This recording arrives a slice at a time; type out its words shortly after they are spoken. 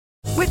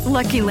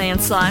Lucky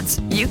Land Slots,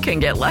 you can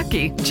get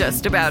lucky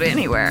just about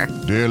anywhere.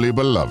 Dearly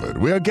beloved,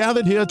 we are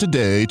gathered here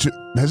today to...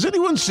 Has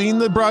anyone seen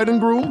the bride and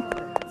groom?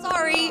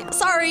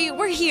 Sorry,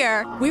 we're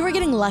here. We were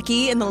getting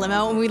lucky in the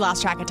limo and we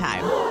lost track of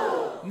time.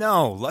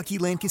 No, Lucky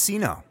Land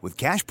Casino, with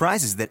cash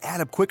prizes that add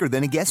up quicker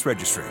than a guest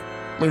registry.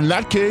 In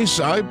that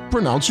case, I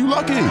pronounce you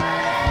lucky.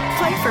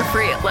 Play for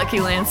free at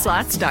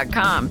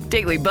LuckyLandSlots.com.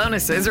 Daily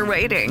bonuses are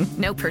waiting.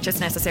 No purchase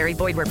necessary.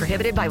 Void where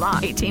prohibited by law.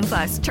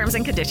 18+. Terms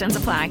and conditions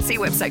apply. See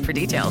website for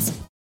details.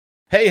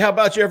 Hey, how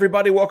about you,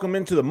 everybody? Welcome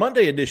into the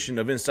Monday edition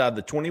of Inside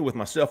the 20 with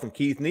myself and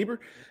Keith Niebuhr.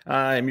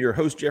 I am your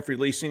host, Jeffrey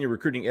Lee, Senior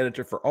Recruiting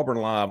Editor for Auburn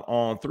Live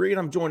on 3, and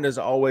I'm joined as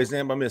always by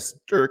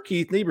Mr.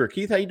 Keith Niebuhr.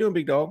 Keith, how you doing,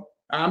 big dog?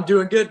 I'm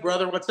doing good,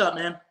 brother. What's up,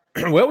 man?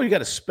 Well, we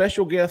got a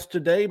special guest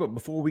today, but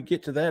before we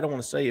get to that, I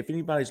want to say if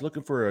anybody's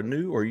looking for a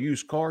new or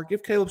used car,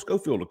 give Caleb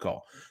Schofield a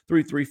call,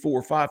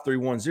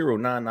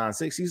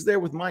 334-531-0996. He's there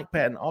with Mike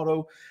Patton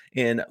Auto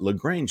in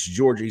LaGrange,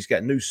 Georgia. He's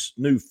got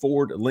new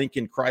Ford,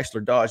 Lincoln,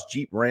 Chrysler, Dodge,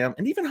 Jeep, Ram,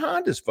 and even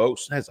Honda's,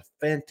 folks. Has a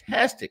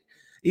fantastic,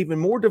 even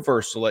more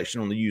diverse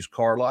selection on the used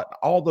car lot.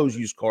 All those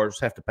used cars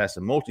have to pass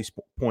a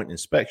multi-point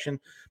inspection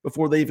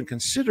before they even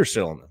consider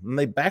selling them. And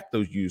they back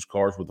those used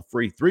cars with a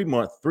free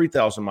 3-month,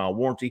 3,000-mile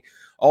warranty.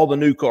 All the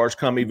new cars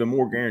come even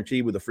more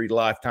guaranteed with a free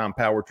lifetime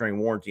powertrain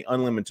warranty,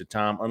 unlimited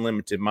time,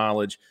 unlimited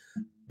mileage.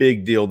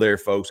 Big deal there,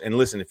 folks. And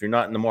listen, if you're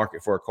not in the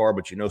market for a car,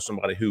 but you know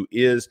somebody who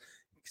is,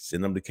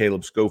 send them to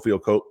Caleb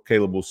Schofield.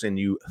 Caleb will send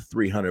you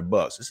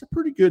 $300. It's a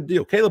pretty good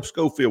deal. Caleb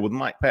Schofield with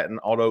Mike Patton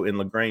Auto in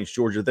LaGrange,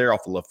 Georgia. They're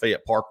off of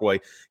Lafayette Parkway.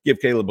 Give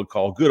Caleb a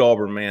call. Good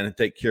Auburn man and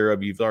take care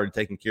of you. You've already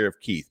taken care of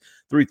Keith.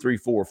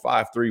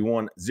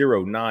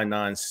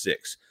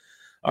 334-531-0996.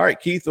 All right,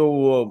 Keith,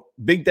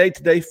 big day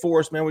today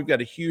for us, man. We've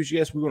got a huge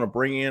guest. We're going to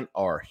bring in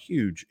our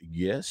huge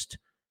guest.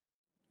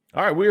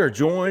 All right, we are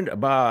joined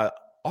by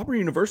Auburn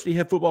University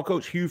head football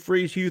coach Hugh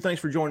Freeze. Hugh,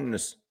 thanks for joining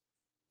us.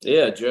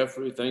 Yeah,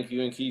 Jeffrey, thank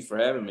you and Keith for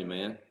having me,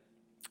 man.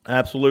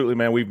 Absolutely,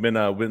 man. We've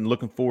been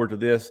looking forward to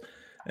this,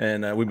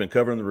 and we've been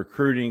covering the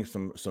recruiting.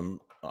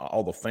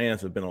 All the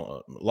fans have been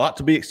a lot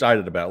to be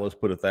excited about. Let's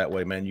put it that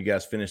way, man. You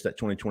guys finished that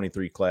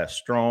 2023 class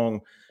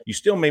strong. You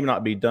still may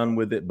not be done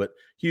with it, but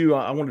Hugh,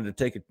 I wanted to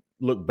take a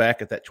look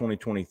back at that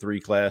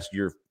 2023 class.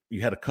 You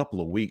had a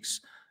couple of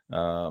weeks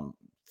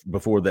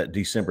before that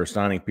December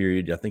signing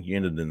period. I think you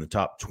ended in the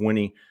top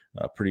 20.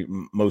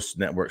 Most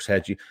networks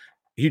had you.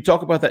 You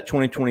talk about that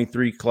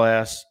 2023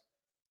 class,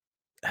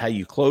 how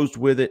you closed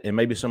with it, and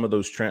maybe some of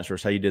those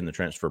transfers, how you did in the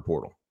transfer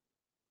portal.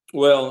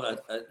 Well,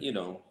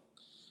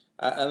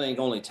 I think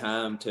only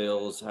time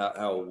tells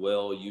how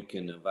well you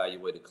can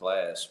evaluate a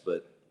class,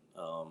 but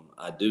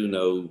I do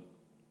know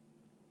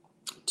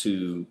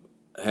to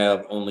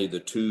have only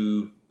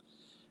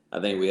I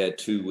think we had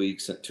 2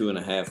 weeks,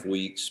 2.5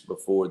 weeks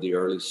before the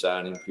early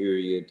signing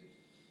period,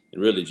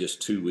 and really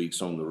just 2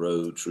 weeks on the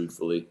road,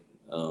 truthfully.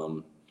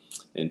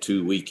 And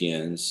 2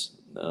 weekends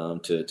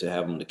to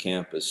have them to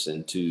campus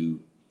and to,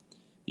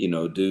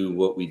 do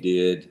what we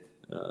did.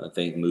 I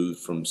think moved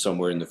from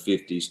somewhere in the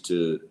 50s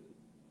to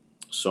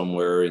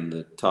somewhere in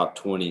the top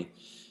 20.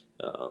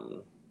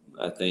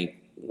 I think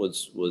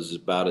was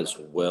about as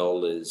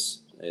well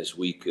as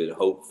we could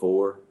hope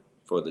for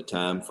the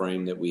time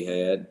frame that we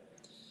had,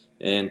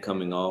 and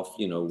coming off,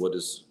 what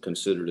is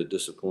considered a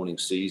disappointing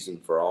season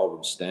for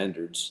Auburn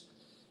standards.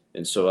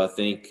 And so I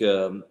think,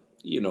 I'm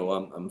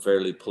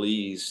fairly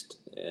pleased,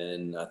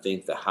 and I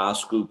think the high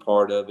school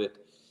part of it,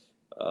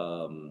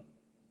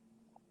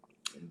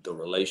 the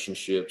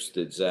relationships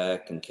that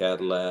Zach and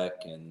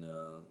Cadillac and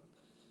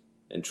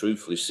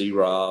truthfully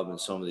C-Rob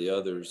and some of the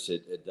others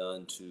had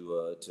done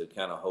to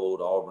kind of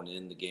hold Auburn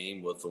in the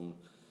game with them,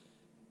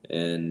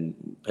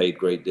 and paid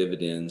great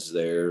dividends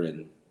there.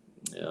 And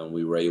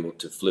we were able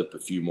to flip a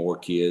few more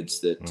kids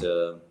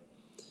that.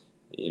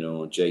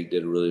 Jake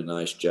did a really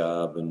nice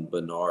job, and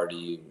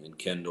Bernardi and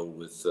Kendall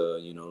with,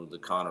 the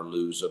Connor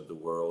Lews of the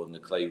world and the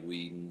Clay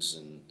Whedons.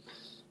 And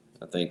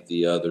I think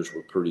the others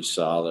were pretty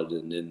solid.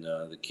 And then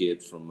the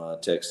kid from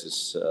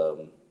Texas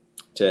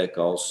Tech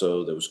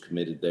also that was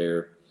committed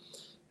there.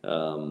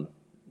 I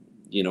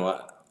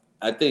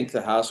think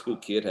the high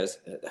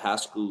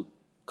school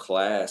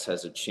class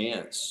has a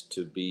chance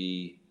to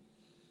be,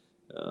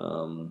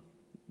 a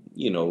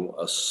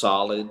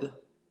solid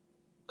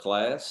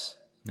class.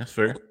 That's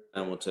fair.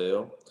 Time will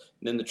tell.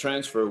 And in the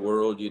transfer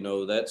world,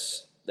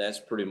 that's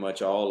pretty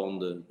much all on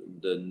the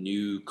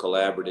new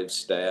collaborative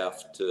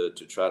staff to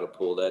try to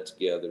pull that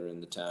together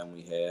in the time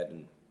we had.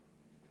 And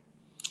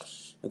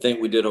I think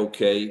we did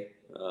okay.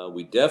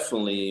 We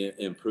definitely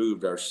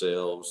improved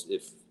ourselves,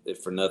 if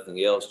for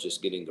nothing else,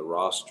 just getting the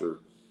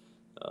roster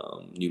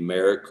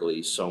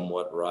numerically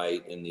somewhat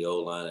right in the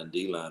O-line and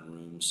D-line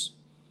rooms.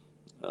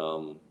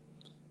 We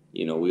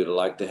would have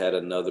liked to have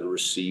another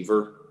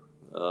receiver.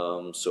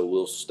 So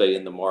we'll stay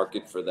in the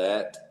market for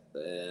that,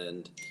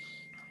 and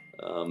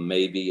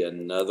maybe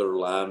another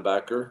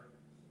linebacker.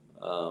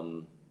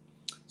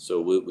 So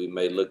we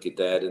may look at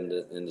that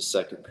in the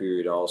second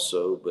period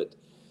also,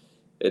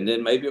 and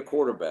then maybe a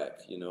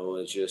quarterback.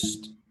 It's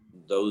just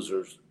those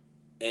are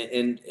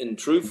and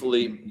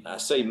truthfully, I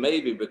say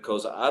maybe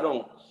because I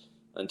don't,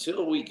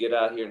 until we get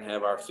out here and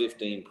have our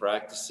 15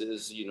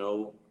 practices,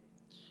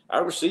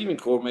 our receiving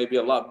core may be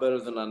a lot better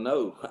than I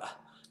know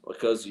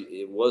because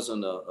it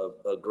wasn't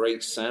a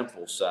great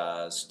sample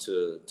size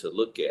to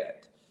look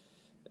at.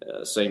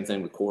 Same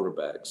thing with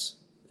quarterbacks.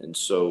 And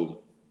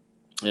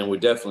we're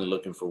definitely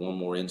looking for one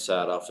more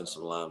inside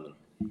offensive lineman.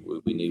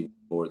 We need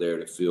more there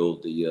to fill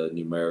the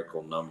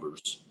numerical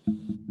numbers.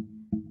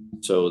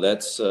 So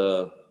that's,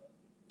 I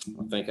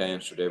think I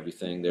answered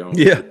everything there.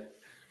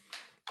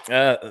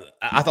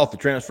 I thought the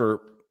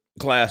transfer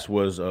class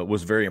was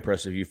very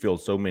impressive. You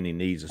filled so many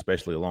needs,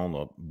 especially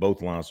along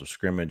both lines of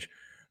scrimmage.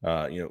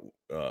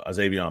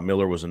 Xavier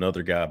Miller was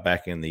another guy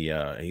back in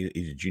the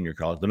he's a junior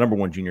college, the number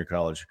one junior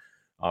college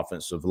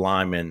offensive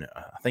lineman.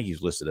 I think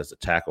he's listed as a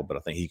tackle, but I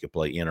think he could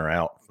play in or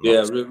out.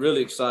 Yeah,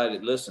 really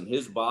excited. Listen,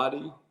 his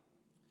body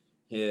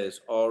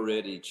has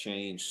already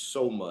changed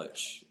so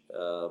much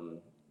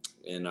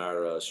in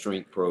our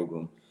strength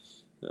program.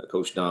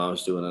 Coach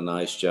Dom's doing a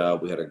nice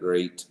job. We had a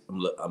great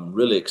 – I'm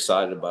really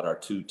excited about our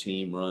 2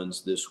 team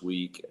runs this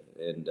week,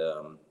 and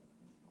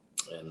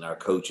our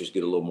coaches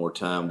get a little more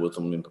time with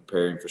them in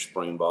preparing for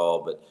spring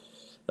ball. But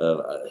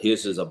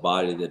his is a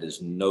body that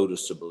is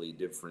noticeably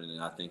different,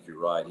 and I think you're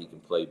right. He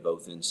can play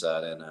both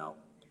inside and out.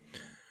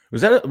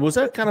 Was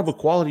that kind of a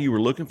quality you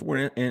were looking for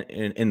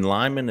in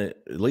linemen?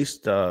 At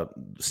least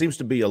seems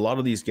to be a lot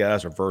of these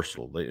guys are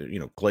versatile.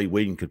 Clay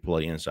Whedon could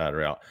play inside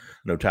or out.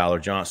 I know Tyler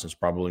Johnson's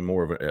probably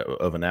more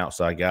of an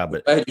outside guy.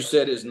 But I had you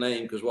said his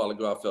name because a while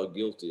ago I felt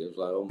guilty. I was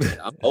like, oh man,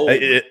 I'm old.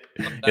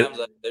 Sometimes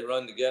they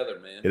run together,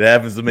 man. It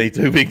happens to me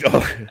too, big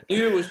dog. I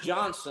knew it was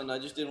Johnson. I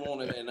just didn't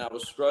want to, and I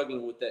was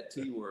struggling with that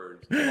T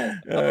word.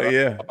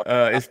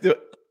 It's still.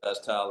 That's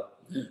Tyler.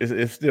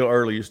 It's still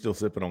early. You're still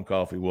sipping on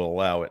coffee. We'll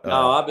allow it.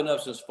 No, I've been up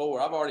since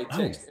 4. I've already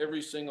texted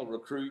every single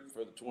recruit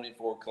for the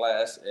 24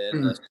 class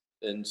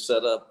and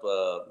set up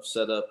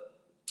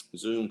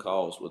Zoom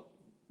calls with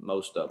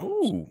most of them.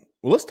 Ooh,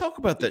 well, let's talk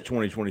about that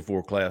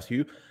 2024 class,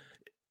 Hugh.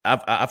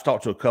 I've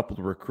talked to a couple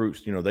of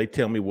recruits. They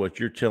tell me what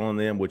you're telling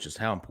them, which is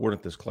how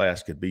important this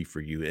class could be for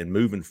you and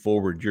moving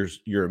forward.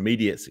 Your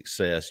immediate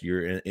success.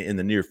 You're in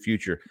the near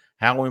future.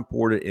 How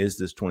important is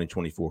this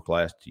 2024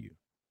 class to you?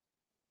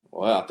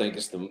 Well, I think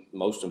it's the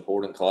most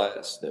important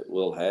class that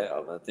we'll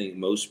have. I think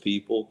most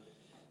people,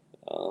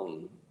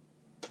 the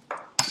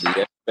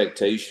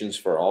expectations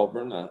for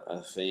Auburn,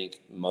 I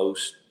think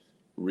most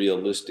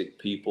realistic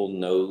people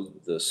know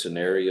the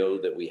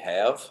scenario that we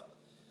have.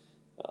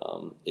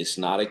 It's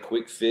not a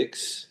quick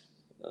fix.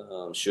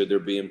 Should there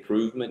be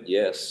improvement?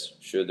 Yes.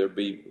 Should there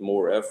be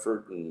more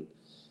effort and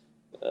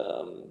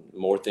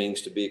more things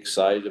to be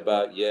excited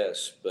about?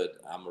 Yes. But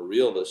I'm a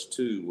realist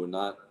too.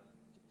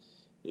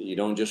 You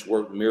don't just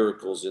work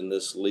miracles in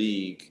this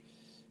league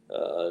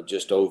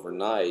just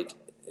overnight.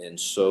 And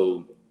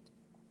so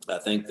I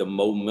think the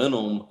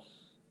momentum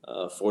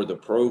for the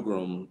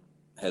program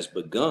has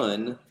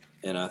begun.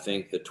 And I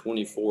think the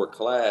 24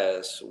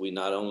 class, we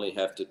not only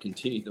have to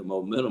continue the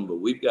momentum,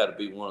 but we've got to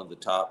be one of the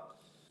top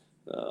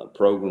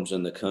programs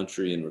in the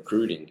country in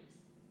recruiting.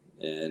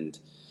 And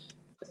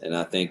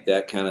I think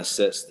that kind of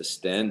sets the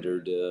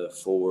standard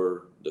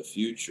for the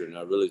future. And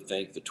I really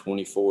think the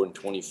 24 and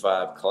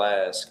 25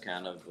 class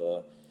kind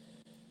of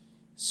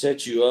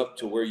sets you up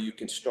to where you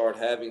can start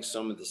having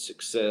some of the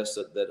success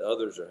that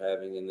others are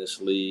having in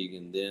this league,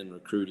 and then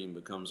recruiting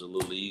becomes a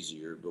little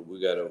easier. But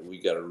we got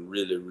to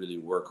really, really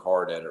work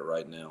hard at it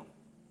right now.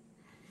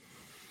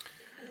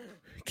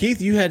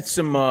 Keith, you had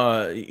some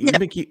you've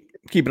been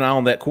keep an eye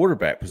on that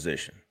quarterback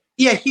position.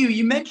 Yeah, Hugh,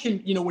 you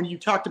mentioned, when you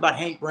talked about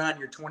Hank Brown,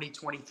 your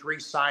 2023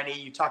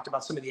 signee, you talked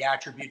about some of the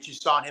attributes you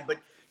saw in him, but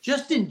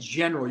just in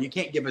general, you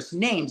can't give us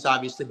names,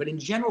 obviously, but in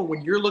general,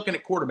 when you're looking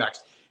at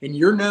quarterbacks, and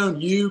you're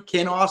known, you,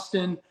 Ken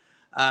Austin,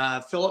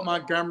 Philip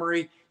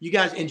Montgomery, you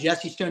guys, and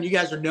Jesse Stone, you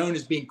guys are known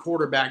as being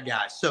quarterback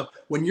guys. So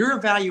when you're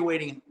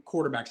evaluating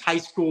quarterbacks, high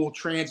school,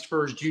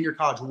 transfers, junior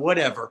college,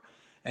 whatever,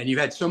 and you've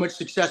had so much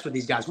success with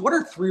these guys, what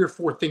are 3 or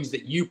 4 things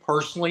that you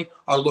personally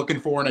are looking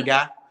for in a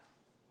guy?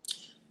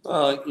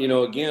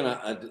 Again,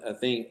 I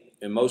think,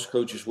 and most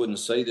coaches wouldn't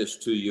say this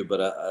to you, but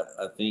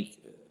I think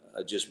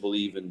I just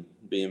believe in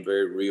being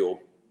very real.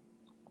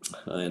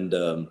 And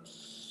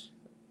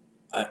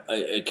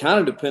it kind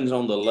of depends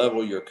on the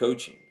level you're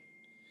coaching.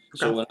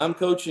 Okay. So when I'm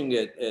coaching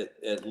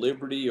at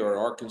Liberty or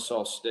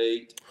Arkansas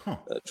State,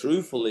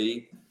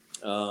 truthfully,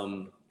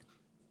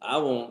 I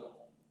want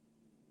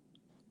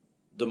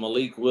the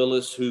Malik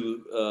Willis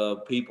who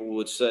people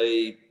would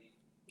say,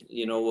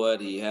 you know what,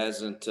 he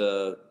hasn't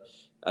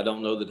I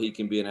don't know that he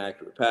can be an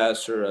accurate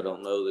passer. I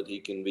don't know that he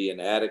can be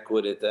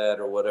inadequate at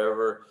that or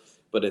whatever.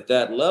 But at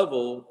that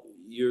level,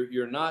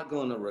 you're not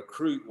going to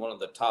recruit one of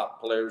the top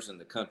players in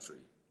the country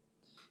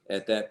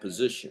at that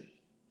position.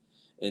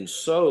 And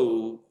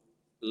so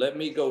let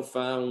me go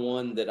find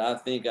one that I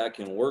think I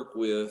can work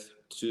with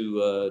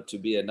to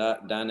be a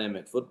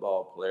dynamic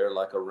football player,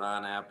 like a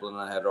Ryan Applin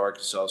I had at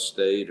Arkansas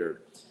State,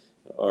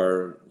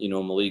 or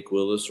Malik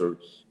Willis,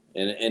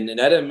 and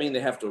that doesn't mean they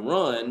have to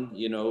run,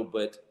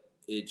 but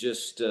it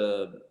just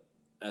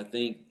I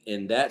think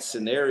in that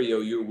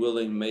scenario, you're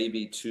willing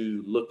maybe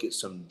to look at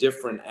some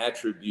different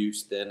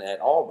attributes than at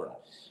Auburn.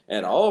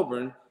 At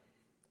Auburn,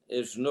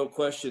 there's no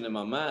question in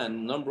my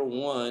mind. Number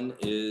one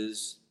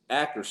is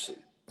accuracy.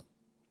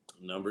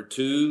 Number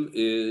two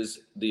is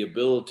the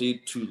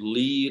ability to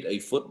lead a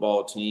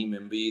football team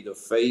and be the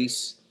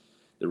face,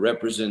 the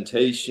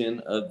representation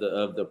of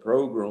the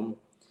program.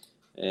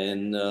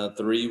 And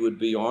three would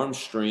be arm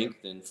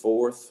strength. And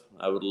fourth,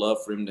 I would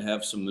love for him to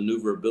have some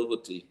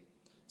maneuverability,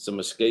 some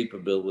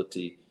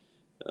escapability.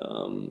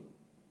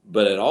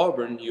 But at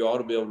Auburn, you ought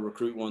to be able to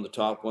recruit one of the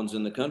top ones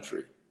in the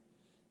country.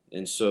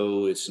 And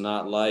so it's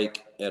not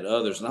like at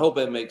others. And I hope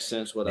that makes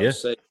sense what I'm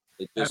saying.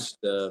 It just,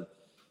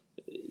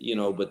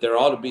 but there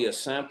ought to be a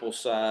sample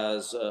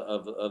size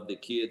of the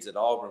kids at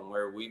Auburn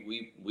where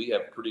we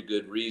have pretty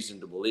good reason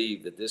to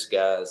believe that this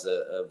guy is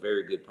a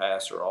very good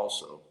passer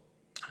also.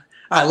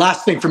 All right,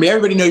 last thing for me.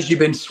 Everybody knows you've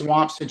been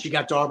swamped since you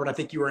got to Auburn. I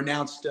think you were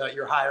announced,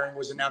 your hiring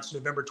was announced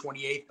November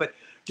 28th. But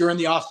during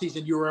the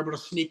offseason, you were able to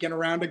sneak in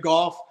around to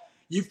golf.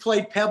 You've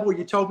played Pebble.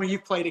 You told me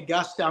you've played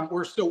Augusta.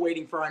 We're still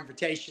waiting for our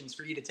invitations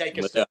for you to take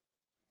us.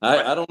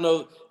 I don't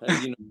know.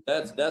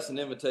 That's an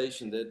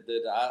invitation that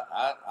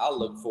I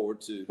look forward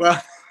to. Well,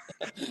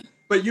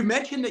 but you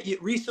mentioned that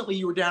recently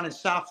you were down in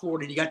South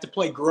Florida and you got to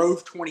play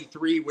Grove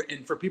 23.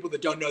 And for people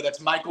that don't know,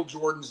 that's Michael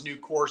Jordan's new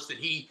course that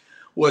he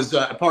was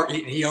a part.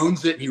 He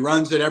owns it. He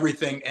runs it,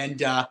 everything.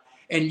 And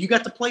you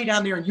got to play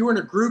down there and you were in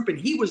a group and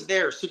he was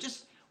there. So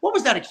just what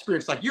was that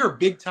experience like? You're a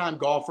big time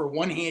golfer,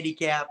 one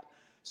handicap.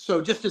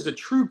 So just as a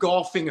true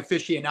golfing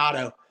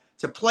aficionado,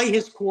 to play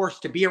his course,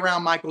 to be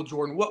around Michael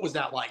Jordan, what was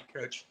that like,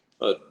 Coach?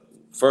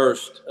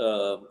 First,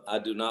 I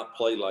do not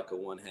play like a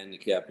one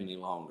handicap any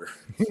longer.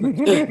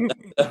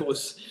 That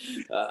was,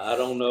 I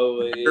don't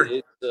know.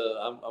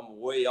 I'm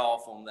way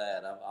off on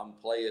that. I'm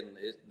playing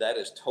it. That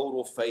is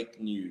total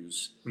fake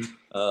news.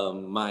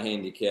 My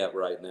handicap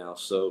right now.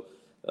 So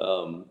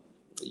I'm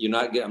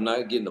not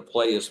getting to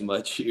play as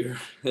much here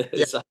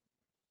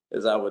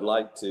as I would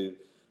like to.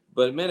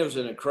 But man, it was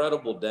an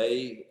incredible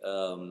day.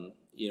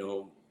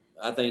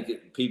 I think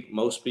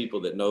most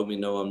people that know me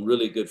know I'm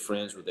really good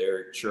friends with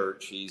Eric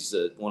Church. He's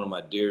one of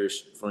my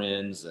dearest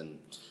friends, and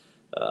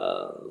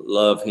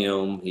love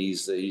him.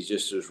 He's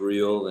just as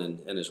real, and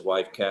his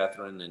wife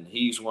Catherine, and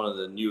he's one of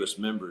the newest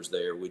members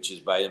there, which is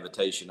by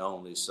invitation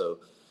only. So,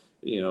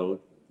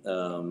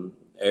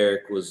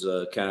 Eric was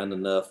kind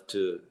enough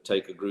to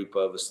take a group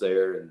of us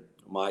there, and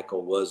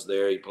Michael was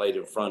there. He played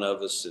in front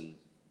of us, and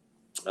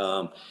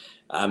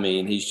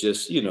he's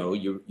just,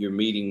 you're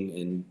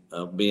meeting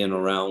and being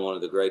around one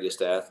of the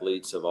greatest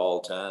athletes of all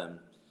time.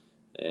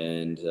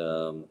 And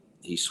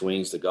he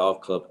swings the golf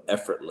club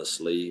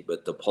effortlessly,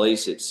 but the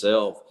place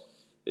itself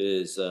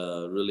is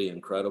really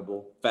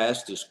incredible.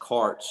 Fastest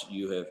carts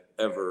you have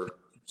ever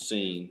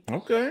seen.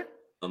 Okay.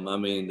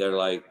 They're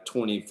like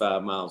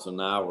 25 miles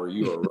an hour.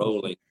 You are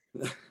rolling.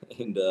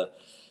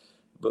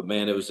 But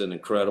man, it was an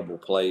incredible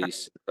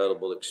place,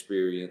 incredible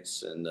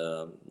experience, and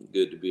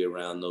good to be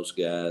around those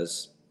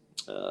guys.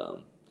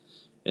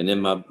 And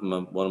then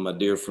one of my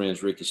dear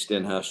friends, Ricky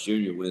Stenhouse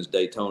Jr., wins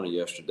Daytona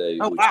yesterday.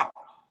 Oh, wow.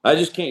 I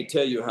just can't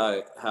tell you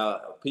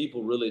how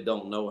people really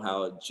don't know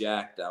how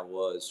jacked I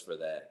was for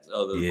that.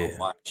 Other than my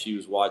wife, she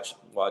was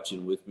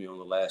watching with me on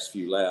the last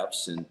few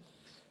laps. And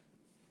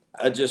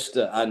I just,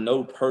 I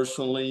know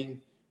personally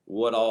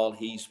what all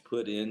he's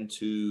put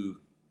into.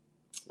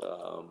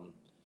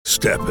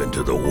 Step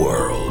into the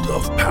world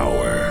of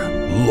power,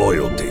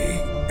 loyalty,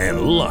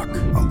 and luck.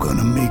 I'm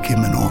gonna make him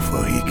an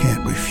offer he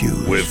can't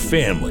refuse. With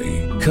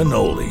family,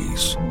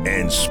 cannolis,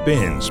 and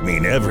spins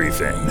mean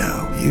everything.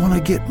 Now, you wanna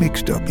get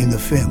mixed up in the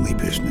family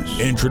business.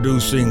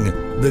 Introducing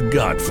The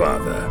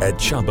Godfather at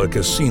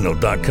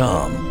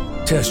ChumbaCasino.com.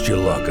 Test your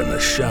luck in the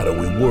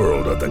shadowy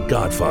world of The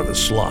Godfather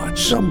slot.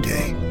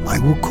 Someday, I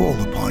will call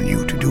upon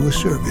you to do a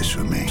service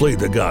for me. Play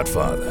The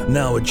Godfather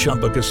now at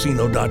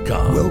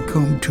ChumbaCasino.com.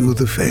 Welcome to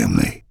the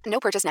family. No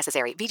purchase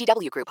necessary.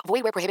 VGW Group.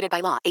 Void where prohibited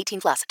by law.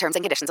 18+. Terms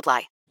and conditions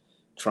apply.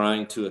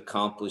 Trying to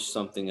accomplish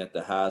something at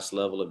the highest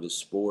level of his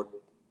sport,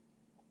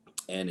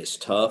 and it's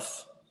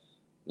tough,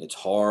 it's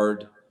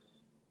hard,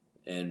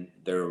 and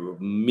there are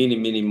many,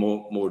 many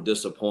more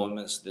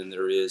disappointments than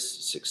there is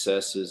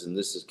successes. And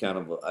this is kind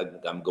of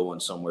I'm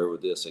going somewhere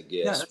with this, I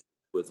guess,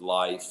 with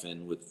life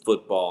and with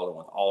football and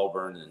with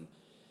Auburn, and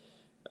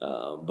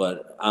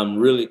but I'm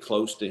really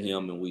close to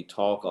him, and we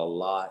talk a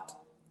lot.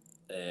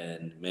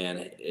 And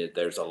man,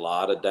 there's a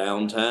lot of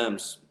down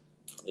times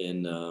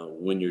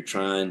when you're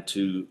trying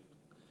to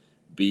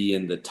be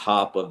in the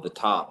top of the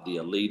top, the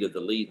elite of the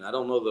elite. And I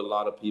don't know that a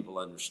lot of people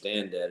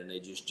understand that, and they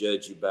just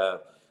judge you by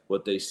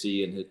what they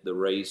see in the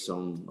race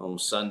on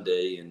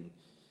Sunday. And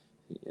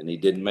he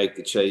didn't make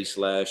the chase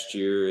last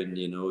year, and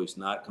he's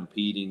not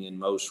competing in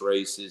most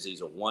races.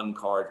 He's a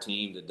one-car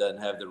team that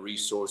doesn't have the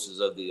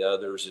resources of the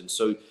others, and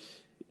so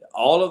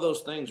all of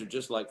those things are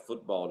just like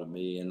football to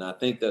me, and I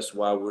think that's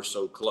why we're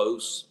so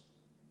close.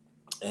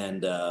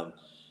 And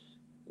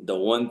the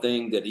one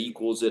thing that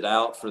equals it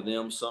out for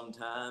them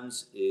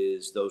sometimes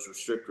is those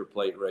restrictor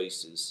plate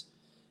races.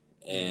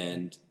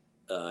 And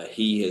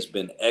he has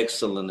been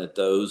excellent at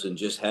those and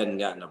just hadn't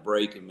gotten a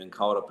break and been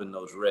caught up in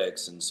those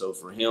wrecks. And so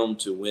for him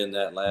to win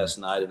that last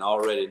night and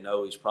already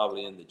know he's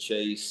probably in the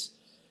chase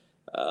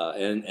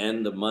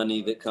and the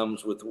money that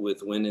comes with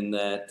winning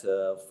that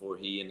for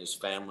he and his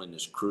family and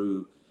his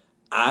crew,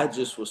 I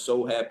just was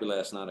so happy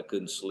last night I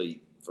couldn't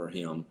sleep for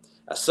him.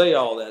 I say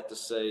all that to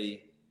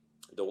say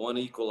the one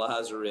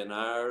equalizer in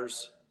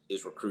ours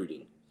is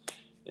recruiting.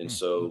 And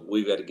so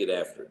we've got to get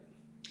after it.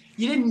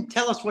 You didn't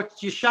tell us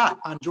what you shot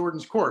on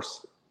Jordan's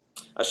course.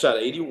 I shot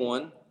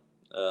 81.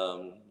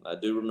 I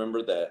do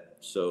remember that.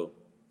 So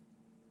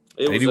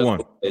it was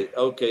 81.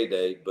 Okay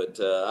day, but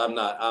I'm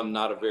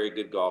not a very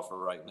good golfer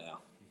right now.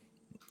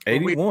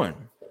 81.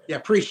 Yeah,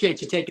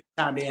 appreciate you taking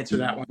the time to answer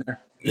that one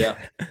there. Yeah.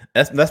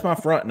 That's my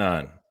front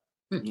nine.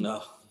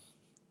 No.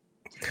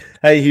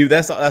 Hey, Hugh,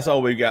 that's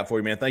all we got for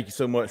you, man. Thank you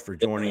so much for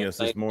joining us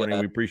this morning.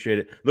 We appreciate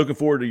it. Looking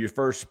forward to your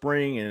first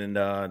spring and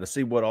to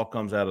see what all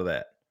comes out of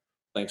that.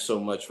 Thanks so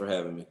much for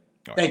having me.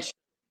 All right. Thanks.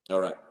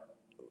 All right.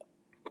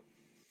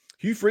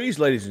 Hugh Freeze,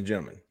 ladies and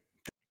gentlemen.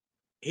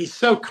 He's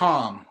so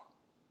calm.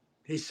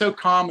 He's so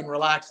calm and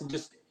relaxed, and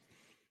just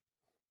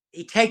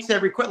he takes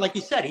every question. Like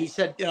you said, he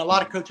said a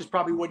lot of coaches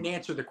probably wouldn't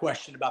answer the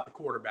question about the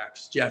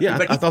quarterbacks, Jeff. Yeah,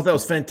 I thought that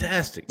was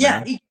fantastic.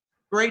 Yeah,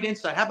 great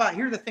insight. How about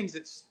here are the things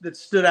that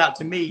stood out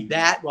to me?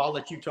 Well, I'll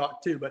let you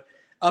talk too, but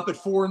up at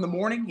 4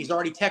 a.m, he's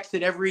already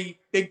texted every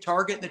big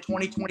target in the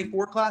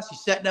 2024 class.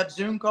 He's setting up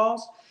Zoom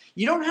calls.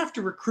 You don't have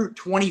to recruit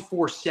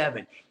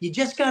 24/7. You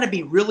just got to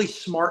be really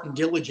smart and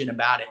diligent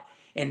about it.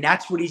 And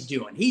that's what he's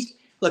doing. He's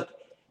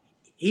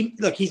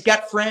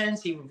got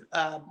friends.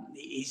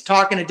 He's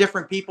talking to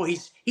different people.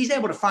 He's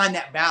able to find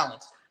that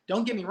balance.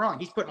 Don't get me wrong.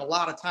 He's putting a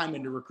lot of time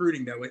into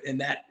recruiting though. And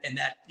that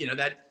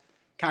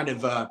kind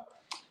of,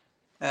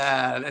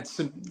 that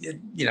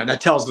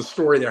tells the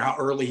story there, how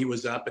early he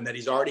was up and that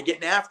he's already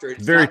getting after it.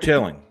 Very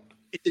telling.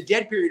 It's a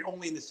dead period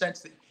only in the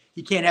sense that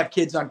you can't have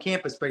kids on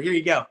campus, but here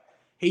you go.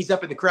 He's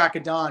up at the crack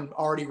of dawn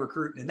already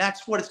recruiting, and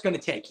that's what it's going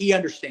to take. He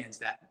understands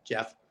that,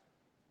 Jeff.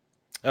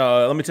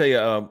 Let me tell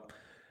you,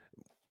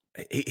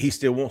 he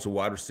still wants a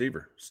wide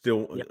receiver.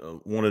 Still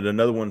wanted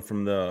another one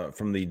from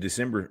the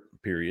December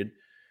period.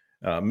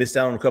 Missed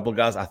out on a couple of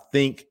guys. I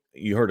think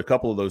you heard a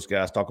couple of those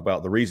guys talk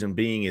about the reason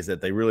being is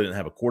that they really didn't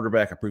have a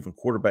proven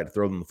quarterback to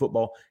throw them the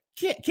football.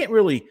 Can't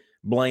really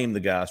blame the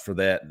guys for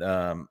that.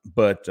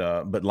 But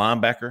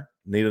linebacker,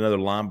 need another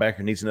linebacker,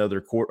 needs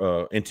another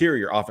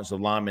interior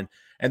offensive lineman.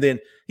 And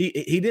then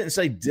he didn't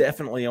say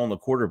definitely on the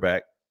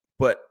quarterback,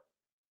 but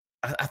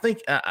I think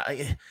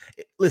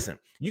listen,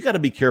 you got to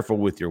be careful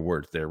with your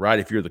words there, right?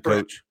 If you're the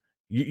coach,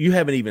 you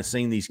haven't even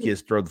seen these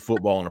kids throw the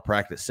football in a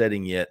practice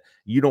setting yet.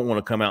 You don't want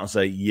to come out and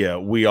say, yeah,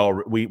 we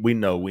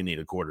know we need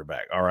a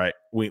quarterback. All right.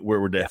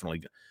 We're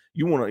definitely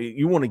you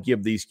want to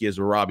give these kids,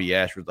 the Robbie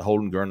Ashford, the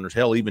Holden Gurners,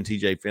 hell, even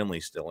TJ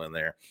Finley's still in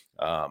there.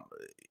 At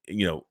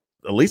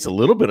least a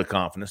little bit of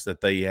confidence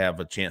that they have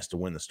a chance to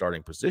win the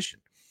starting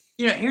position.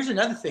 Here's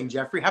another thing,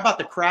 Jeffrey. How about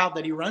the crowd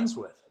that he runs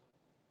with?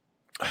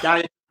 Guy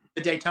at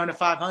the Daytona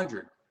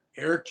 500,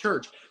 Eric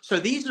Church. So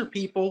these are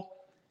people,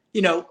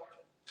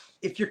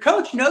 if your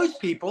coach knows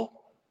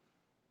people,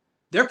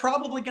 they're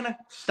probably going to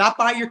stop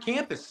by your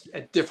campus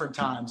at different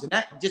times. And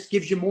that just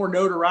gives you more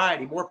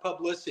notoriety, more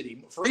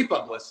publicity, free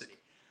publicity.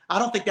 I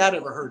don't think that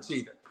ever hurts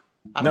either.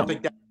 I don't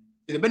think that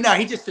either. But no,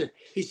 he's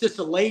just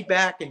a laid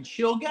back and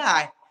chill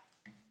guy.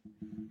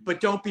 But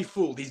don't be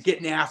fooled. He's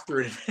getting after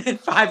it at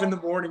 5 a.m.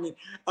 and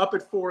up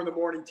at 4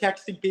 a.m,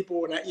 texting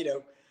people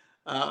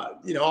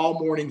and all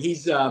morning.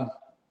 He's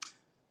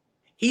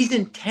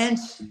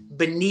intense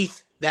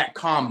beneath that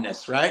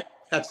calmness, right?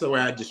 That's the way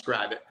I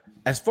describe it.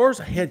 As far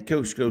as a head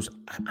coach goes,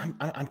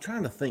 I'm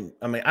trying to think.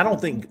 I mean, I don't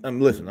think.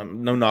 Listen,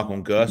 I'm no knock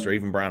on Gus or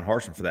even Brian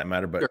Harsin for that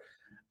matter, but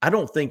I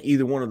don't think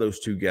either one of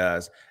those two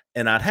guys.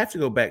 And I'd have to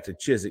go back to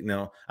Chizik.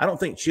 Now, I don't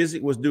think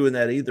Chizik was doing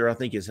that either. I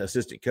think his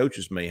assistant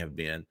coaches may have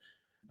been.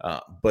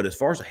 But as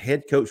far as a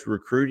head coach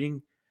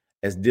recruiting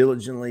as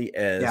diligently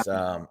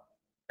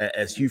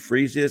as Hugh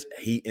Freeze is,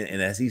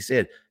 and as he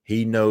said,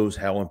 he knows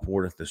how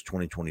important this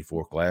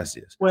 2024 class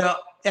is.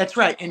 Well, that's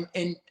right.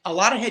 And a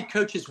lot of head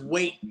coaches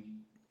wait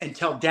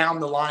until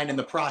down the line in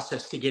the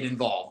process to get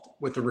involved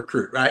with the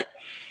recruit, right?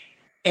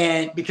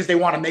 And because they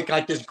want to make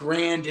like this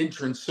grand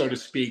entrance, so to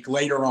speak,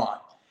 later on.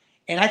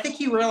 And I think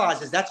he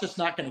realizes that's just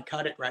not going to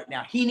cut it right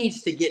now. He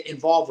needs to get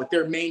involved with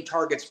their main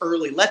targets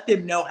early. Let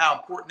them know how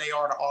important they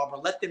are to Auburn.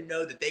 Let them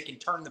know that they can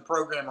turn the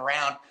program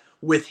around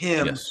with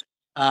him. Yes.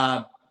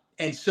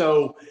 And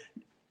so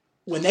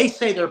when they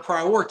say they're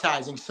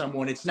prioritizing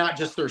someone, it's not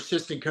just their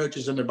assistant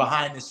coaches and their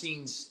behind the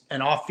scenes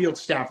and off-field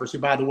staffers who,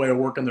 by the way, are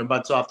working their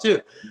butts off too.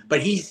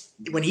 But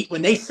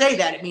when they say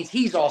that, it means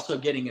he's also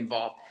getting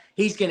involved.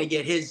 He's going to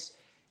get his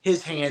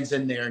hands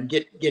in there and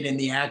get in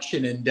the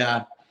action. And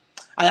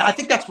I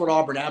think that's what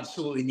Auburn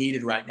absolutely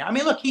needed right now. I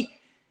mean, look, he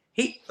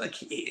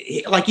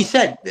like you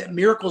said,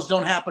 miracles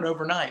don't happen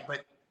overnight,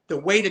 but the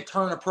way to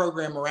turn a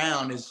program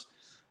around is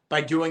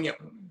by doing it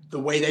the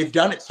way they've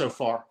done it so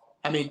far.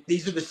 I mean,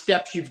 these are the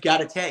steps you've got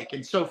to take.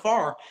 And so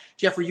far,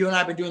 Jeffrey, you and I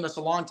have been doing this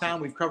a long time.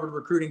 We've covered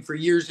recruiting for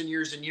years and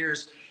years and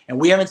years, and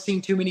we haven't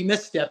seen too many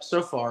missteps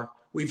so far.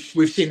 We've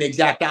seen the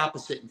exact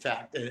opposite. In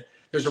fact,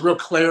 there's a real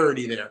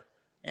clarity there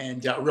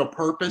and a real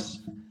purpose,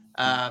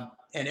 and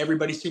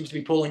everybody seems to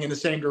be pulling in the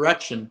same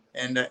direction.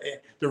 And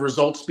the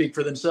results speak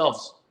for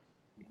themselves.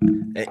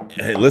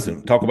 Hey,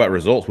 listen, talk about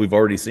results. We've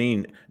already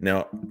seen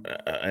now,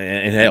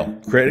 and hell,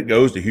 credit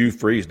goes to Hugh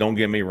Freeze. Don't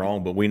get me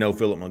wrong, but we know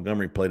Philip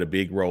Montgomery played a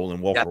big role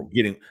in Walker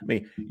getting. I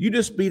mean, you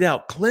just beat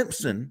out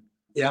Clemson,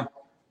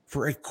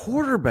 for a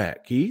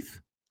quarterback,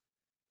 Keith.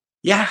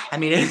 Yeah, I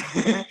mean,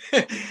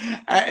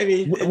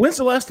 when's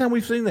the last time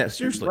we've seen that?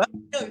 Seriously.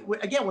 Well,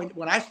 again,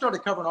 when I started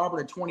covering Auburn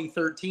in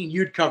 2013,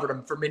 you'd covered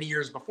them for many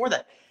years before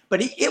that,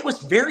 but it was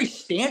very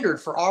standard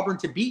for Auburn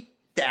to beat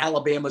the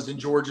Alabamas and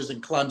Georgias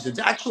and Clemsons,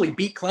 actually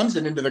beat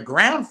Clemson into the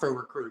ground for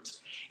recruits.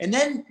 And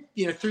then,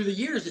 through the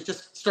years, it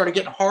just started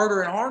getting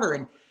harder and harder.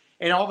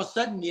 And all of a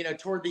sudden,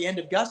 toward the end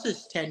of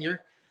Gus's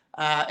tenure,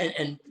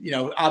 and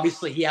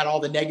obviously he had all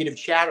the negative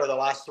chatter the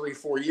last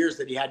 3-4 years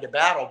that he had to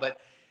battle, but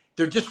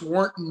there just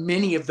weren't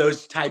many of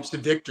those types of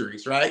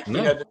victories, right?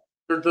 No.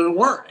 There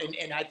weren't.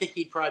 And I think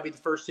he'd probably be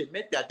the first to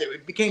admit that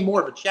it became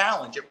more of a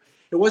challenge.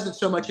 It wasn't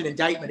so much an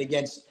indictment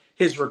against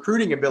his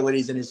recruiting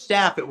abilities and his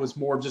staff. It was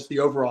more just the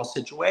overall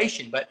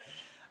situation, but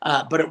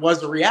it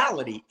was a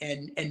reality.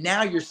 And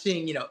now you're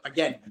seeing,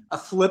 again, a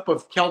flip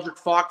of Keldrick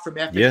Falk from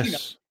FSU.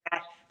 Yes.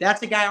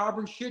 That's a guy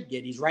Auburn should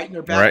get. He's right in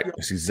their backyard. Right.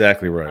 That's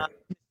exactly right. In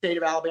the state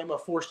of Alabama, a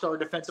 4-star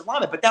defensive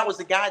lineman. But that was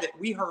the guy that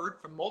we heard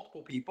from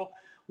multiple people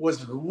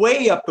was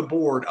way up the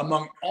board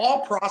among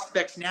all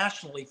prospects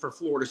nationally for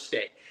Florida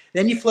State.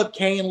 Then you flip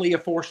Kay and Lee, a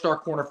 4-star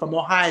corner from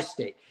Ohio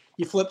State.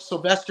 You flip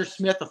Sylvester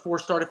Smith, a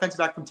 4-star defensive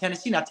back from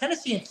Tennessee. Now,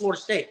 Tennessee and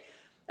Florida State,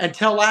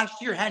 until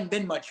last year, hadn't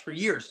been much for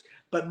years.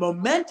 But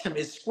momentum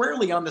is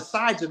squarely on the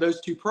sides of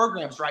those two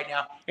programs right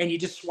now, and you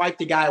just swipe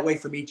the guy away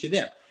from each of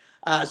them.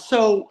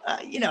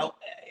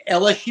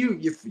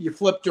 LSU, you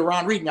flip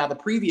Deron Reed. Now, the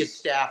previous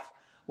staff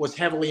was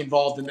heavily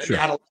involved in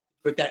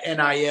with that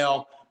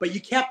NIL, but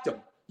you kept them.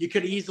 You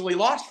could have easily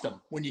lost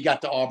them when you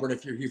got to Auburn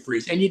if you're Hugh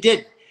Freeze, and you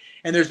didn't.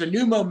 And there's a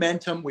new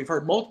momentum. We've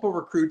heard multiple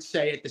recruits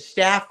say it. The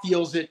staff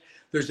feels it.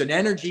 There's an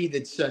energy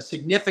that's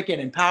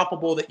significant and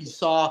palpable that you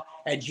saw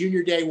at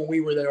Junior Day when we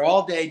were there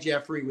all day,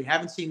 Jeffrey. We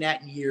haven't seen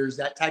that in years,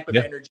 that type of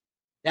energy,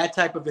 that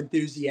type of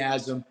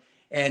enthusiasm.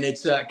 And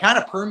it's kind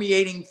of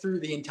permeating through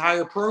the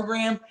entire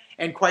program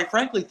and, quite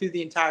frankly, through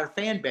the entire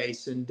fan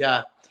base. And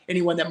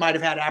anyone that might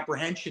have had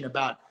apprehension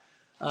about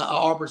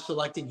Auburn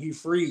selecting Hugh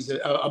Freeze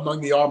among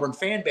the Auburn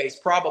fan base,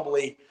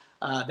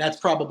 that's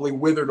probably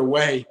withered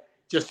away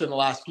just in the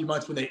last few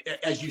months when they,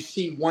 as you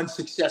see one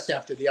success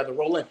after the other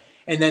roll in.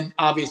 And then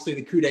obviously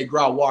the coup de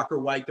grace, Walker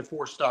White, the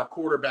 4-star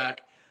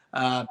quarterback,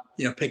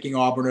 picking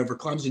Auburn over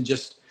Clemson.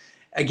 Just,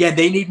 again,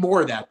 they need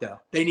more of that, though.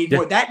 They need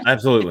more of that.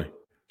 Absolutely.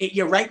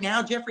 Right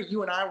now, Jeffrey,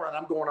 you and I were, and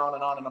I'm going on,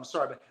 and I'm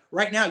sorry, but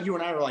right now you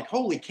and I are like,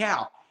 holy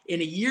cow. In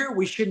a year,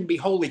 we shouldn't be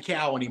holy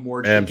cow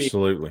anymore.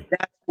 Absolutely.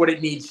 That's what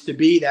it needs to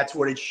be. That's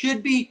what it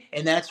should be.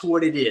 And that's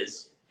what it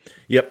is.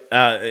 Yep.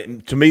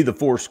 To me, the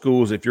 4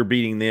 schools, if you're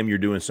beating them, you're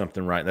doing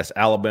something right. That's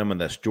Alabama,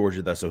 that's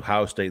Georgia, that's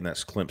Ohio State, and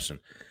that's Clemson.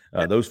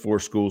 Those 4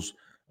 schools,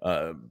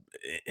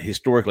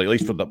 historically, at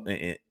least for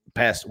the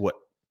past,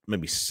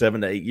 maybe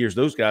 7 to 8 years,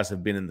 those guys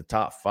have been in the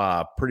top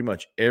 5 pretty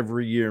much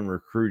every year in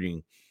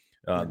recruiting.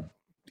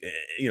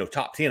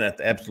 Top 10 at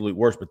the absolute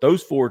worst. But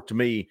those 4, to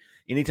me,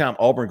 anytime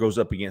Auburn goes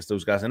up against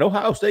those guys, and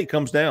Ohio State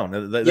comes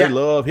down, they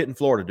love hitting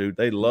Florida, dude.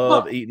 They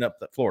love eating up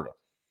that Florida.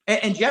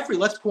 And Jeffrey,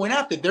 let's point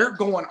out that they're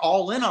going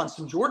all in on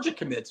some Georgia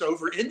commits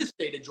over in the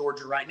state of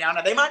Georgia right now.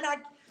 Now, they might not.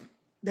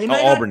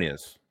 Auburn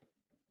is.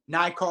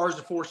 Nye Carr's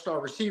a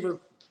 4-star receiver.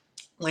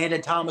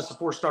 Landon Thomas, a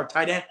 4-star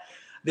tight end.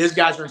 These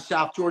guys are in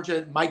South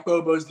Georgia. Mike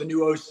Bobo's the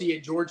new OC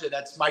at Georgia.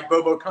 That's Mike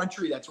Bobo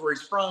country. That's where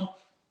he's from.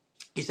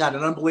 He's had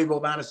an unbelievable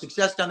amount of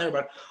success down there.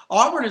 But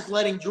Auburn is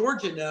letting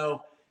Georgia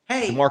know,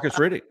 hey, Marcus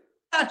Riddick.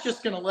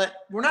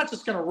 We're not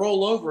just gonna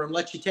roll over and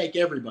let you take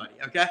everybody.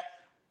 Okay,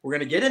 we're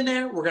gonna get in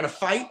there. We're gonna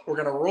fight. We're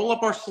gonna roll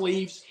up our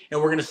sleeves,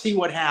 and we're gonna see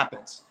what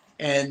happens.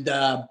 And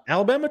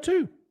Alabama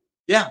too.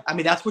 Yeah, I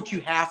mean that's what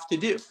you have to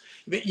do.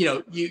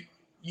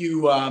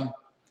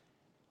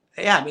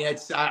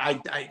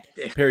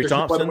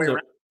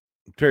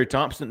 Perry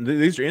Thompson.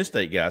 These are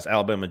in-state guys.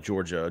 Alabama,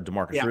 Georgia.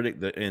 DeMarcus Riddick,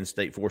 the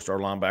in-state 4-star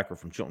linebacker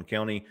from Chilton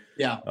County.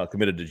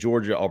 Committed to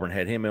Georgia. Auburn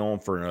had him on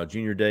for a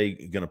Junior Day.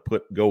 Going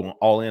to go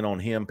all in on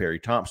him. Perry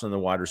Thompson, the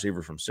wide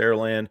receiver from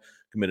Saraland,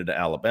 committed to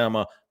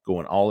Alabama.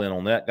 Going all in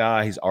on that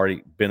guy. He's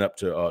already been up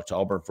to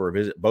Auburn for a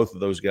visit. Both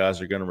of those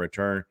guys are going to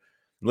return.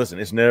 Listen,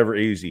 it's never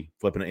easy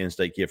flipping an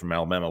in-state kid from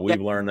Alabama.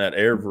 We've learned that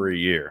every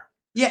year.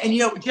 Yeah,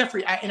 and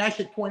Jeffrey, I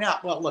should point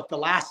out, well, look, the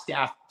last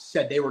staff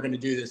said they were going to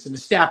do this, and the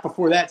staff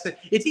before that said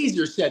it's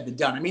easier said than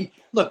done. I mean,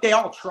 look, they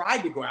all tried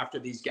to go after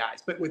these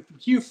guys, but with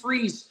Hugh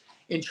Freeze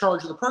in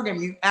charge of the program,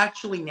 you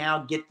actually now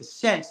get the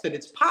sense that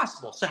it's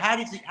possible. So how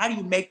do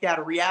you make that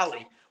a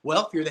reality?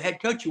 Well, if you're the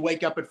head coach, you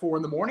wake up at 4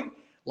 a.m,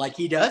 like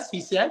he does, he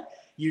said,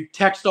 You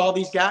text all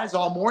these guys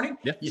all morning.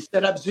 Yeah. You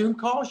set up Zoom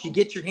calls. You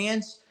get your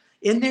hands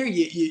in there.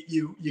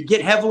 You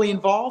get heavily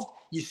involved.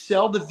 You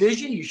sell the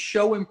vision. You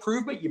show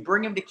improvement. You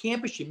bring them to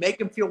campus. You make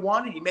them feel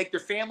wanted. You make their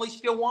families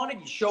feel wanted.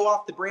 You show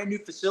off the brand new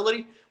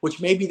facility, which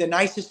may be the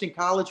nicest in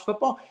college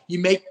football. You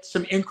make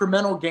some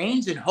incremental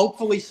gains and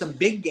hopefully some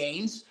big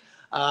gains.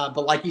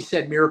 But like you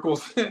said,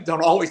 miracles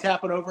don't always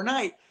happen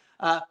overnight.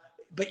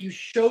 But you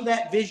show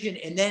that vision,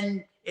 and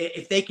then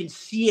if they can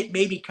see it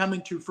maybe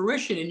coming to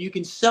fruition, and you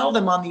can sell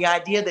them on the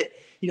idea that,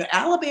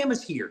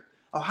 Alabama's here,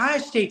 Ohio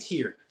State's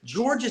here,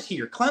 Georgia's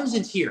here,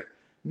 Clemson's here.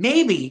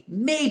 Maybe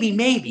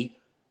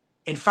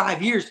in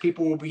 5 years,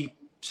 people will be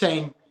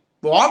saying,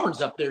 well,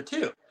 Auburn's up there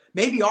too.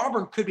 Maybe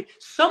Auburn could be.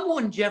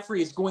 Someone,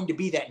 Jeffrey, is going to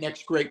be that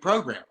next great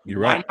program. You're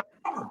right.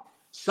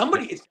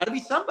 Somebody, it's got to be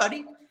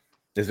somebody.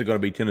 Is it going to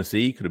be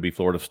Tennessee? Could it be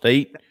Florida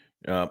State?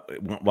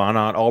 Why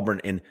not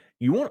Auburn? And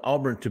you want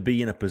Auburn to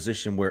be in a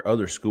position where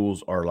other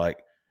schools are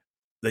like,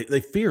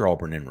 they fear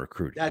Auburn in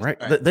recruiting, That's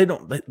right? They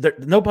don't.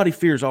 Nobody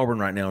fears Auburn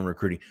right now in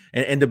recruiting.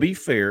 And to be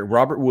fair,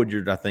 Robert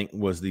Woodyard, I think,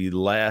 was the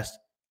last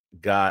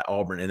guy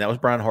Auburn, and that was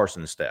Brian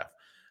Harson's staff.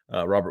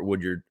 Robert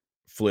Woodyard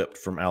flipped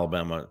from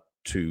Alabama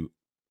to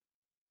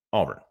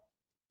Auburn.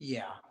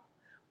 Yeah.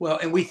 Well,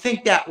 and we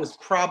think that was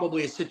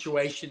probably a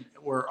situation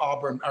where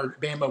Auburn or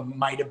Bama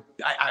might have.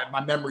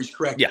 My memory's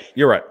correct. Yeah,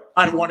 you're right.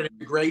 I wanted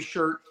a gray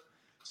shirt,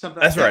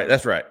 something. That's like right. that.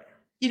 That's right.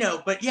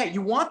 But yeah,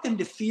 you want them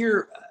to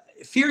fear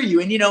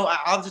you. And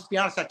I'll just be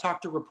honest. I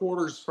talked to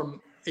reporters and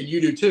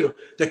you do too,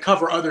 that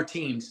cover other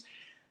teams.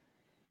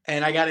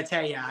 And I got to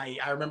tell you,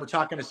 I remember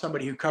talking to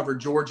somebody who covered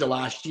Georgia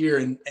last year,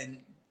 and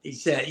he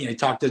said, he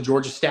talked to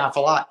Georgia staff a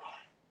lot.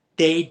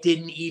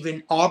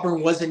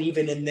 Auburn wasn't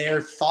even in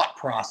their thought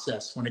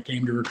process when it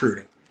came to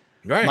recruiting.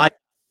 Right.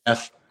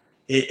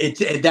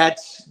 It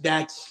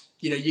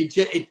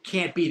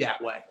can't be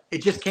that way.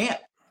 It just can't.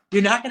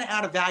 You're not going to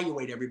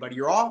out-evaluate everybody.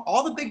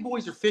 All the big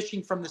boys are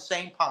fishing from the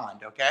same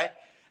pond. Okay.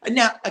 And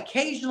now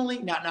occasionally,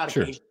 not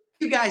Sure. occasionally,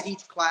 you guys,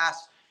 each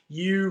class,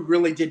 you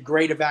really did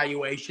great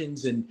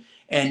evaluations and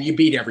you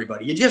beat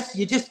everybody. You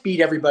just beat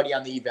everybody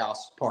on the evals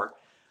part.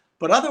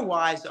 But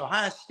otherwise,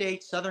 Ohio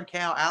State, Southern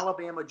Cal,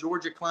 Alabama,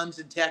 Georgia,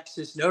 Clemson,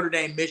 Texas, Notre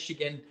Dame,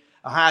 Michigan,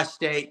 Ohio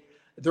State,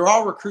 they're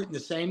all recruiting the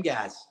same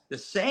guys, the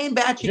same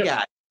batch of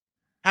guys.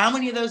 How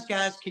many of those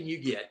guys can you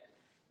get?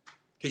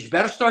 Because you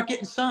better start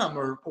getting some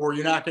or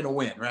you're not going to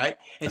win, right?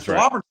 And That's so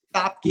right. Auburn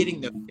stopped getting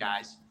those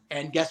guys.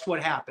 And guess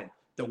what happened?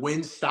 The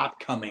wins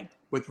stopped coming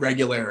with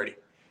regularity.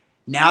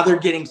 Now they're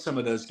getting some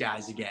of those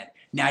guys again.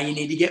 Now you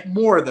need to get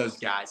more of those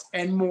guys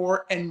and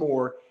more and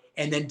more.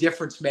 And then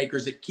difference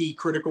makers at key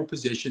critical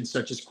positions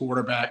such as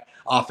quarterback,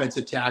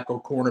 offensive tackle,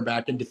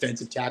 cornerback, and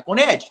defensive tackle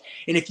and edge.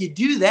 And if you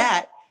do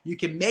that, you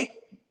can make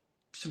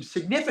some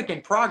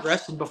significant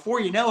progress. And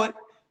before you know it,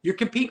 you're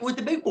competing with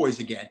the big boys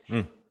again.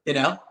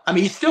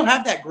 You still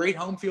have that great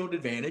home field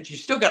advantage. You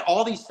still got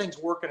all these things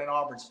working in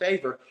Auburn's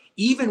favor,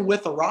 even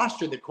with a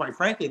roster that, quite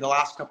frankly, the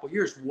last couple of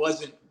years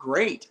wasn't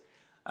great.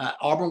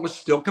 Auburn was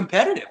still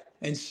competitive.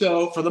 And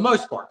so for the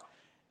most part,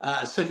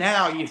 so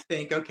now you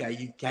think,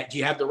 okay, do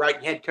you have the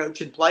right head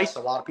coach in place? A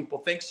lot of people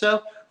think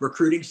so.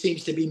 Recruiting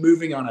seems to be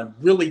moving on a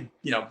really,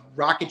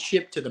 rocket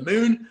ship to the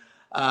moon.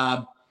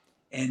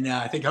 And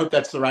I hope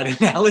that's the right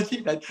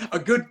analogy. That's a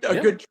good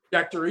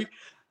trajectory.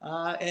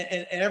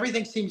 And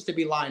everything seems to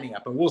be lining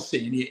up, and we'll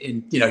see.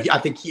 And I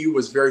think Hugh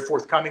was very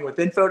forthcoming with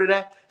info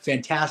today.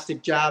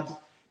 Fantastic job,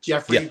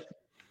 Jeffrey.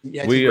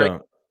 Yeah,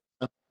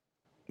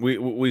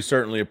 we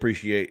certainly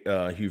appreciate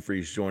Hugh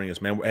Freeze joining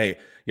us, man. Hey,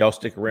 y'all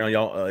stick around.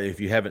 Y'all, if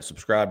you haven't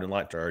subscribed and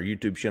liked our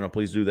YouTube channel,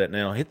 please do that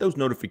now. Hit those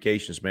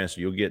notifications, man,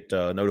 so you'll get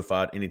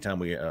notified anytime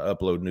we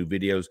upload new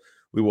videos.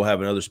 We will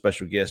have another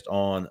special guest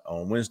on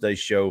Wednesday's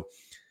show.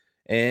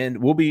 And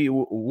we'll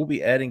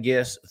be adding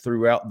guests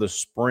throughout the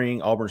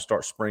spring. Auburn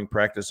starts spring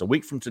practice a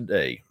week from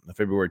today,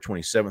 February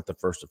 27th, the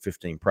first of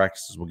 15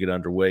 practices will get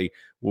underway.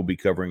 We'll be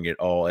covering it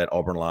all at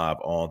Auburn Live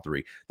on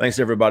 3. Thanks,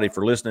 everybody,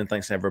 for listening.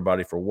 Thanks,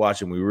 everybody, for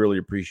watching. We really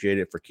appreciate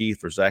it. For Keith,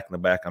 for Zach in the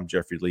back, I'm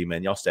Jeffrey Lee,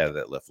 man. Y'all stay out of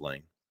that left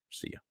lane.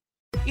 See ya.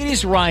 It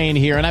is Ryan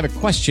here, and I have a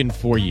question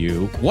for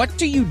you. What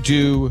do you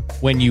do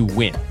when you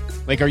win?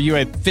 Like, are you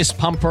a fist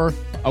pumper,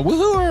 a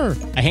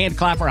woohooer, a hand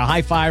clapper, a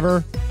high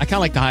fiver? I kind of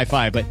like the high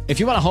five, but if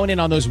you want to hone in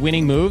on those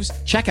winning moves,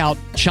 check out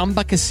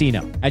Chumba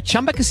Casino. At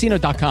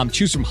ChumbaCasino.com,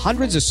 choose from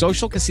hundreds of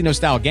social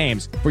casino-style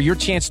games for your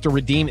chance to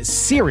redeem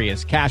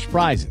serious cash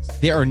prizes.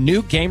 There are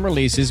new game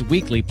releases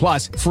weekly,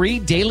 plus free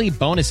daily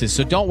bonuses,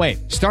 so don't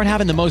wait. Start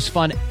having the most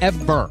fun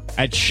ever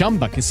at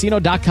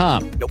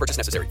ChumbaCasino.com. No purchase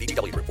necessary.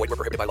 VGW Group. Void where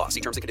prohibited by law.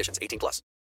 See terms and conditions. 18+.